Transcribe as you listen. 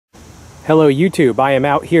Hello YouTube, I am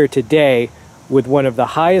out here today with one of the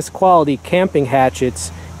highest quality camping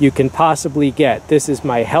hatchets you can possibly get. This is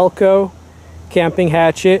my Helko camping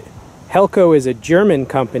hatchet. Helko is a German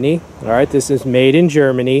company, alright, this is made in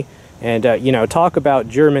Germany, and you know, talk about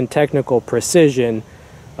German technical precision,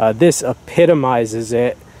 this epitomizes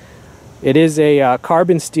it. It is a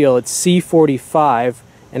carbon steel, it's C45,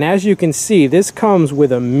 and as you can see, this comes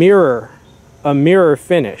with a mirror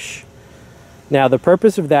finish. Now the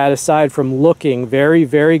purpose of that, aside from looking very,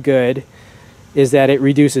 very good, is that it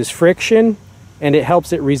reduces friction and it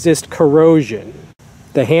helps it resist corrosion.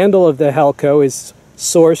 The handle of the Helko is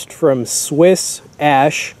sourced from Swiss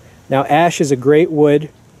ash. Now ash is a great wood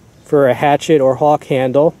for a hatchet or hawk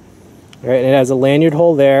handle. Right, and it has a lanyard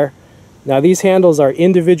hole there. Now these handles are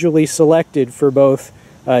individually selected for both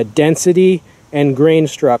density and grain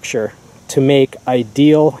structure to make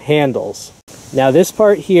ideal handles. Now this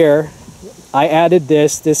part here, I added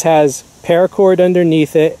this. This has paracord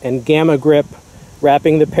underneath it and gamma grip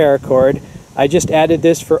wrapping the paracord. I just added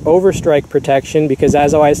this for overstrike protection because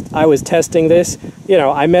as I was testing this, you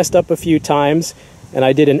know, I messed up a few times and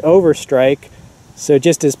I did an overstrike. So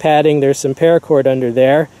just as padding, there's some paracord under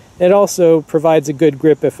there. It also provides a good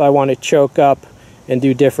grip if I want to choke up and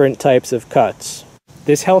do different types of cuts.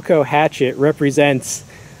 This Helko hatchet represents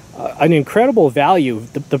an incredible value.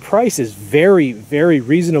 The price is very, very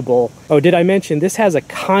reasonable. Oh, did I mention this has a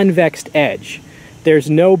convex edge?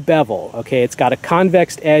 There's no bevel, okay? It's got a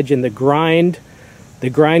convex edge, and the grind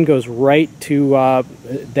goes right to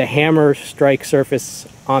the hammer strike surface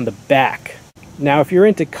on the back. Now, if you're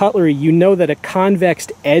into cutlery, you know that a convex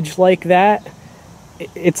edge like that,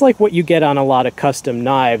 it's like what you get on a lot of custom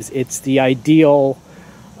knives. It's the ideal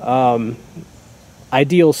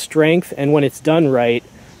strength, and when it's done right,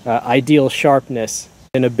 ideal sharpness.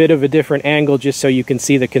 And a bit of a different angle just so you can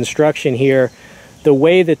see the construction here. The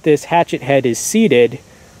way that this hatchet head is seated,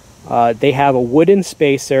 they have a wooden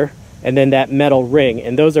spacer and then that metal ring,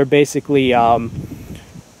 and those are basically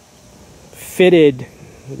fitted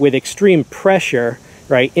with extreme pressure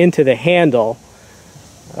right into the handle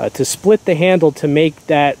to split the handle to make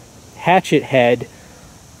that hatchet head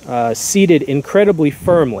seated incredibly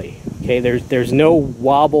firmly. Okay, there's no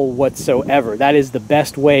wobble whatsoever. That is the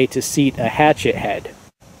best way to seat a hatchet head.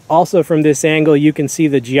 Also from this angle you can see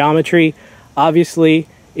the geometry. Obviously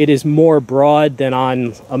it is more broad than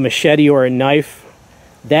on a machete or a knife.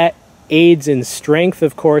 That aids in strength,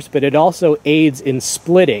 of course, but it also aids in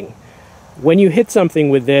splitting. When you hit something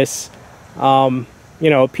with this, you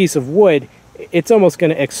know, a piece of wood, it's almost going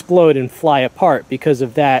to explode and fly apart because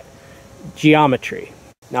of that geometry.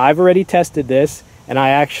 Now I've already tested this and I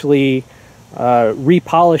actually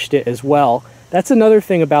repolished it as well. That's another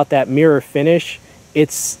thing about that mirror finish.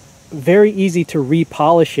 It's very easy to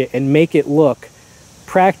repolish it and make it look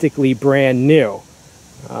practically brand new.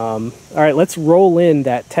 All right, let's roll in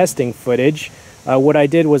that testing footage. What I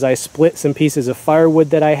did was I split some pieces of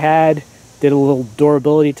firewood that I had, did a little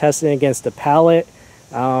durability testing against a pallet,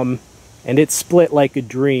 and it split like a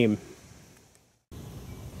dream.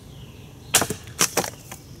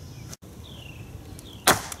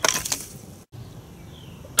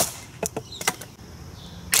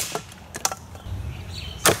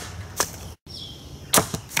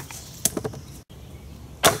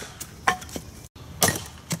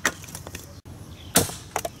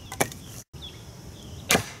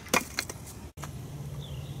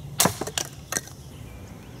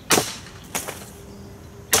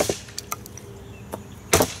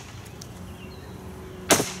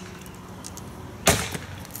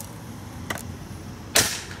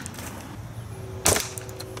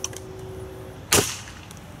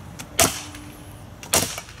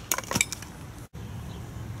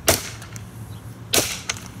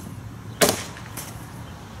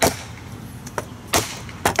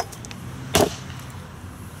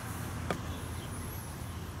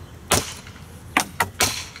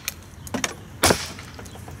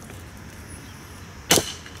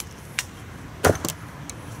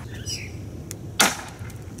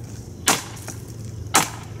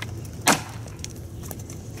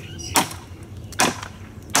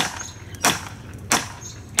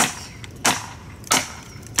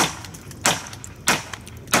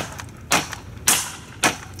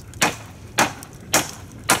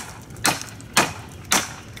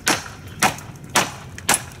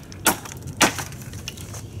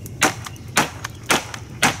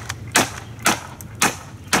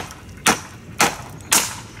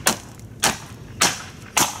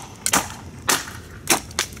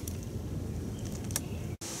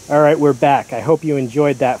 All right, we're back. I hope you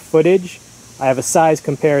enjoyed that footage. I have a size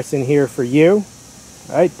comparison here for you.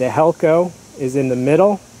 All right, the Helko is in the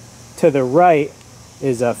middle, To the right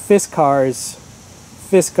is a Fiskars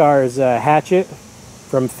hatchet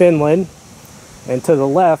from Finland, and to the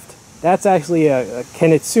left, that's actually a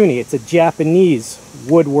Kenitsune. It's a Japanese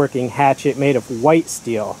woodworking hatchet made of white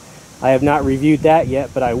steel. I have not reviewed that yet,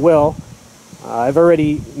 but I will. I've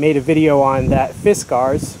already made a video on that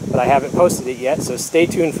Fiskars, but I haven't posted it yet, so stay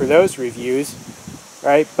tuned for those reviews.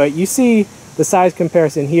 Right? But you see the size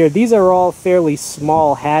comparison here. These are all fairly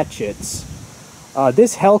small hatchets.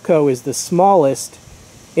 This Helko is the smallest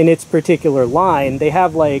in its particular line. They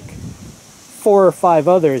have like 4 or 5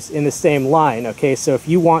 others in the same line. Okay, so if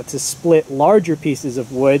you want to split larger pieces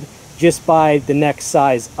of wood, just buy the next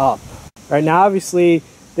size up. Right now, obviously,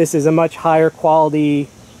 this is a much higher quality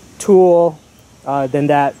tool than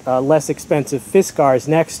that less expensive Fiskars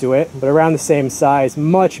next to it, but around the same size,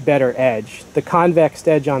 much better edge. The convex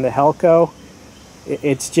edge on the Helko,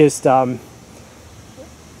 it's just,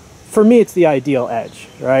 for me, it's the ideal edge,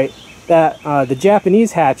 right? The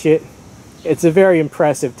Japanese hatchet, it's a very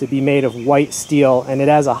impressive to be made of white steel, and it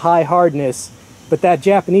has a high hardness, but that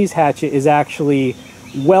Japanese hatchet is actually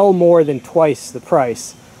well more than twice the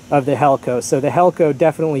price of the Helko. So the Helko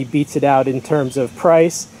definitely beats it out in terms of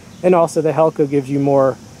price, and also the Helko gives you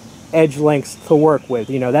more edge lengths to work with.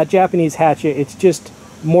 You know, that Japanese hatchet, it's just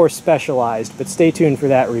more specialized, but stay tuned for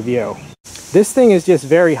that review. This thing is just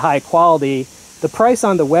very high quality. The price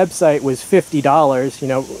on the website was $50. You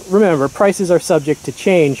know, remember, prices are subject to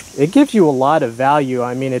change. It gives you a lot of value.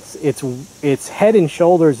 I mean, it's head and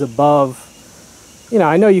shoulders above. You know,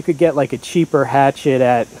 I know you could get like a cheaper hatchet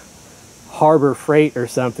at Harbor Freight or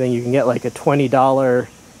something. You can get like a $20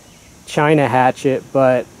 China hatchet,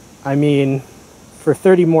 but I mean, for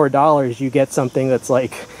 $30 more, you get something that's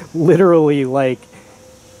like literally like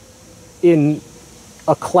in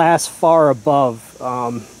a class far above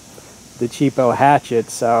the cheapo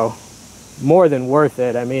hatchet, so more than worth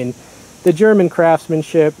it. I mean, the German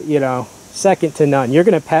craftsmanship, you know, second to none. You're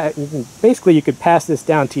gonna basically you could pass this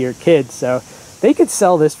down to your kids, so they could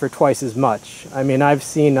sell this for twice as much. I mean, I've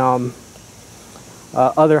seen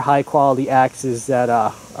other high quality axes that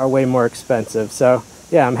are way more expensive. So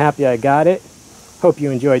yeah, I'm happy I got it. Hope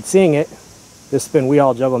you enjoyed seeing it. This has been We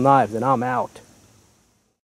All Juggle Knives, and I'm out.